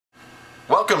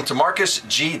Welcome to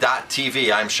MarcusG.tv.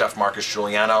 I'm Chef Marcus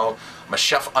Guiliano. I'm a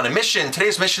chef on a mission.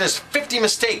 Today's mission is 50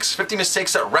 mistakes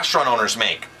that restaurant owners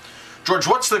make. George,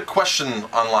 what's the question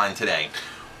online today?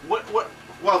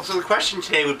 Well, so the question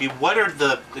today would be, what are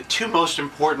the two most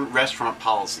important restaurant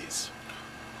policies?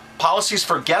 Policies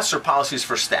for guests or policies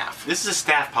for staff? This is a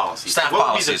staff policy. Staff so what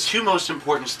policies. would be the two most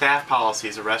important staff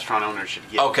policies a restaurant owner should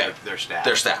give their staff?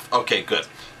 Their staff. Okay, good.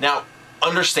 Now,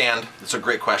 understand, it's a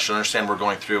great question. Understand we're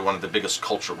going through one of the biggest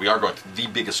we are going through the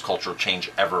biggest cultural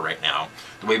change ever right now.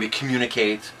 The way we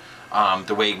communicate,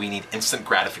 the way we need instant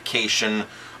gratification,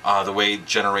 the way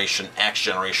Generation X,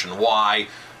 Generation Y,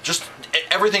 just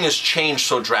everything has changed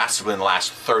so drastically in the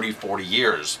last 30, 40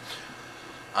 years.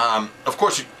 Of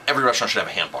course, every restaurant should have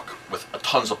a handbook with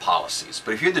tons of policies.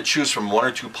 But if you had to choose from one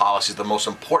or two policies, the most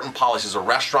important policies a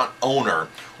restaurant owner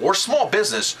or small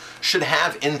business should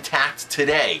have intact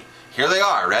today. Here they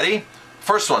are. Ready?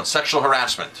 First one, sexual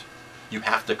harassment. You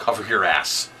have to cover your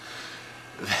ass.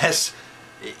 This,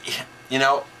 you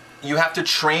have to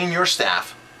train your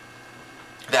staff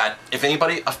that if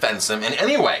anybody offends them in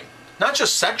any way, not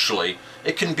just sexually,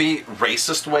 it can be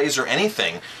racist ways or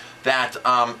anything, that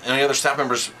any other staff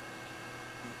members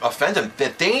offend them,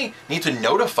 that they need to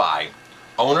notify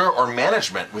owner or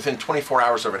management within 24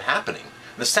 hours of it happening.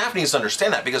 And the staff needs to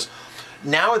understand that, because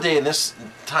nowadays in this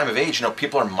time of age,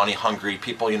 people are money hungry,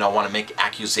 people want to make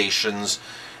accusations,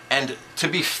 and to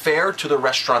be fair to the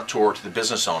restaurateur, to the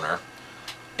business owner,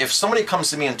 if somebody comes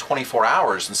to me in 24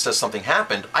 hours and says something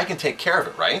happened, I can take care of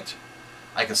it, right?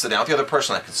 I can sit down with the other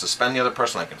person, I can suspend the other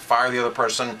person, I can fire the other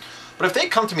person. But if they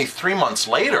come to me 3 months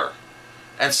later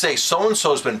and say,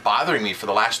 so-and-so has been bothering me for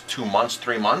the last 2 months,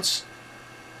 3 months,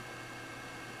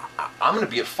 I'm going to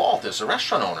be at fault as a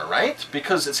restaurant owner, right?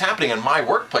 Because it's happening in my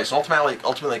workplace, and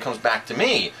ultimately it comes back to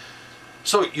me.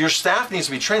 So your staff needs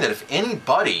to be trained that if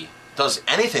anybody does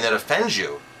anything that offends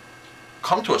you,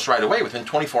 come to us right away within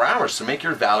 24 hours to make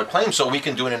your valid claim so we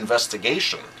can do an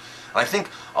investigation. And I think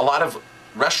a lot of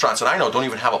restaurants that I know don't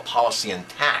even have a policy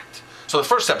intact. So the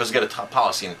first step is to get a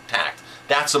policy intact.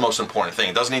 That's the most important thing.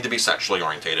 It doesn't need to be sexually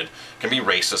orientated. It can be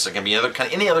racist. It can be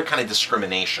any other kind of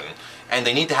discrimination. And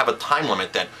they need to have a time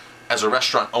limit that, as a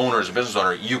restaurant owner, as a business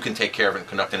owner, you can take care of it and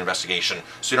conduct an investigation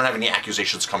so you don't have any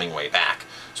accusations coming way back.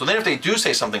 So then if they do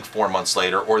say something 4 months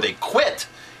later, or they quit,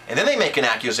 and then they make an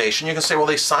accusation, you can say, well,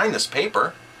 they signed this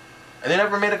paper, and they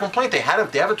never made a complaint. They have a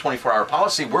 24-hour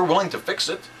policy. We're willing to fix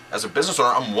it. As a business owner,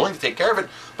 I'm willing to take care of it,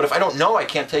 but if I don't know, I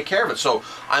can't take care of it. So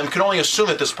I can only assume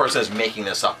that this person is making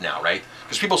this up now, right?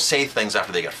 Because people say things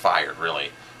after they get fired,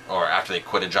 really, or after they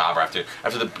quit a job, or after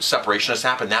the separation has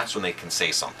happened. That's when they can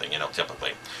say something,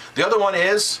 typically. The other one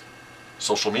is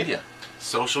social media.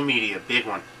 Social media, big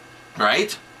one.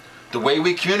 Right? The way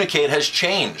we communicate has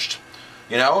changed.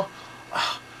 You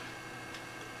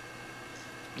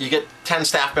get 10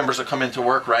 staff members that come into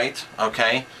work, right?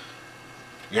 Okay.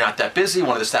 You're not that busy.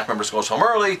 One of the staff members goes home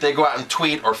early. They go out and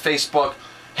tweet or Facebook,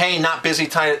 hey, not busy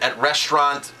time at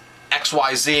restaurant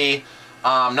XYZ.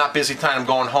 Not busy time, I'm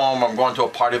going home. I'm going to a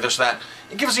party, this, that.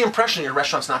 It gives the impression your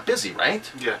restaurant's not busy,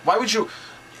 right? Yeah. Why would you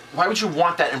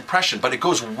want that impression? But it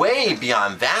goes way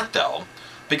beyond that, though,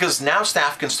 because now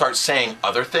staff can start saying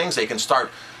other things. They can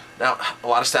start, now a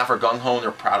lot of staff are gung-ho and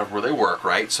they're proud of where they work,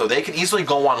 right? So they can easily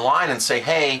go online and say,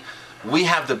 hey, we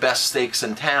have the best steaks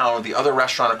in town. The other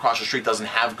restaurant across the street doesn't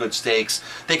have good steaks.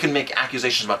 They can make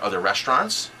accusations about other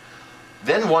restaurants.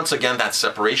 Then once again that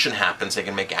separation happens, they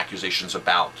can make accusations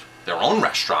about their own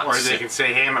restaurants. Or they can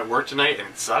say, hey, I'm at work tonight and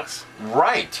it sucks.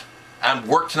 Right. I'm at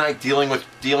work tonight dealing with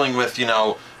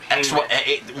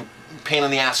pain in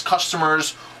the ass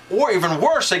customers. Or even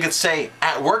worse, they could say,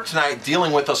 at work tonight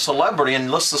dealing with a celebrity,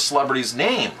 and list the celebrity's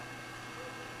name,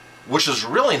 which is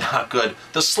really not good.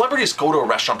 The celebrities go to a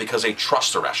restaurant because they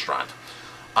trust a restaurant,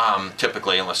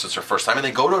 typically, unless it's their first time, and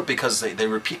they go to it because they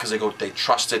repeat, because they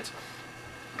trust it.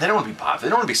 They don't want to be bothered. They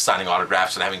don't want to be signing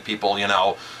autographs and having people,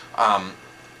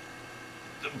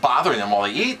 bothering them while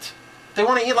they eat. They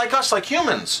want to eat like us, like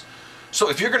humans. So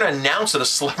if you're going to announce that a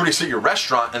celebrity's at your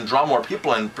restaurant and draw more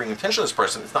people and bring attention to this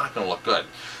person, it's not going to look good.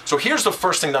 So here's the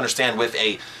first thing to understand with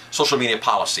a social media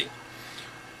policy.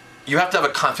 You have to have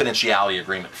a confidentiality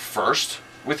agreement first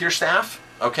with your staff,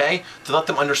 okay, to let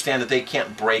them understand that they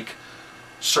can't break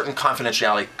certain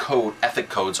confidentiality ethic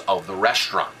codes of the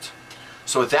restaurant.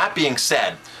 So with that being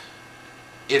said,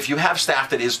 if you have staff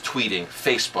that is tweeting,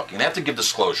 Facebooking, they have to give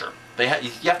disclosure. You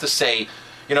have to say,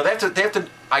 they have to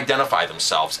identify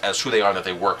themselves as who they are and that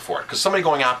they work for it. Because somebody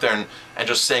going out there and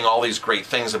just saying all these great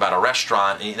things about a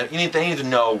restaurant, they need to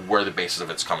know where the basis of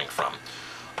it's coming from.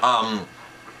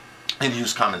 And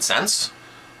use common sense.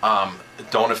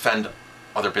 Don't offend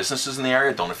other businesses in the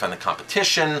area. Don't offend the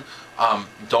competition.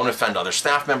 Don't offend other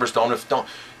staff members.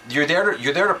 You're there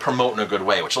to promote in a good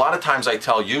way, which a lot of times I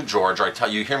tell you, George, or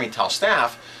you hear me tell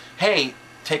staff, hey,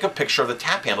 take a picture of the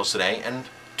tap handles today and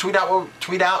tweet out,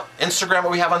 Instagram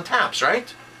what we have on taps,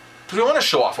 right? Because we want to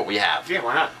show off what we have. Yeah,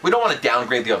 why not? We don't want to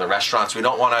downgrade the other restaurants. We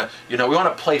don't want to, we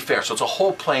want to play fair. So it's a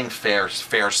whole playing fair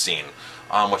scene,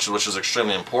 which is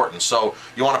extremely important. So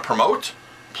you want to promote,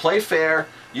 play fair,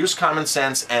 use common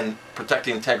sense, and protect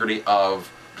the integrity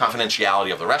of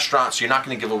confidentiality of the restaurant. So you're not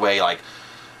going to give away, like,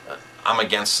 I'm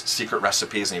against secret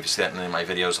recipes, and if you see that in any of my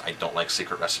videos, I don't like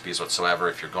secret recipes whatsoever.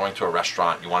 If you're going to a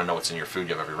restaurant, you want to know what's in your food,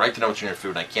 you have every right to know what's in your food,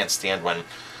 and I can't stand when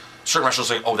certain restaurants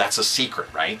say, oh, that's a secret,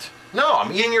 right? No,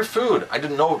 I'm eating your food. I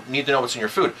didn't need to know what's in your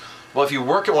food. Well, if you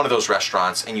work at one of those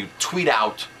restaurants and you tweet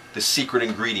out the secret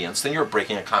ingredients, then you're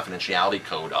breaking a confidentiality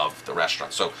code of the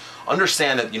restaurant. So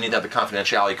understand that you need to have the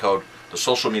confidentiality code, the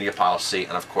social media policy,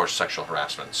 and of course sexual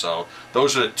harassment. So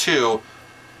those are the two.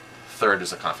 Third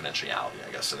is the confidentiality,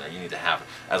 I guess, in there. You need to have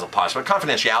as a policy. But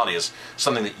confidentiality is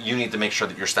something that you need to make sure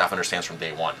that your staff understands from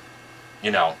day one.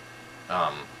 You're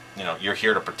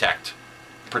here to protect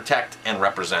and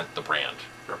represent the brand.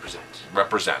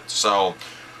 Represent. So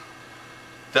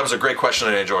that was a great question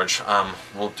today, George.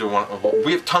 We'll do one.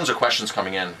 We have tons of questions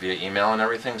coming in via email and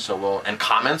everything. And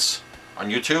comments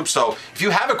on YouTube. So if you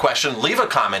have a question, leave a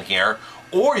comment here,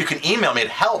 or you can email me at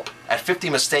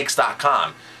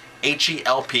help@50mistakes.com.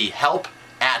 HELP,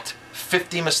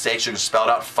 help@50mistakes. You can spell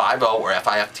it out 50 or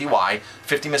FIFTY,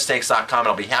 50mistakes.com, and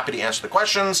I'll be happy to answer the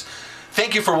questions.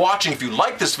 Thank you for watching. If you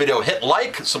like this video, hit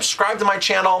like, subscribe to my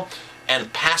channel,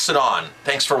 and pass it on.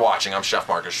 Thanks for watching. I'm Chef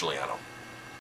Marcus Guiliano.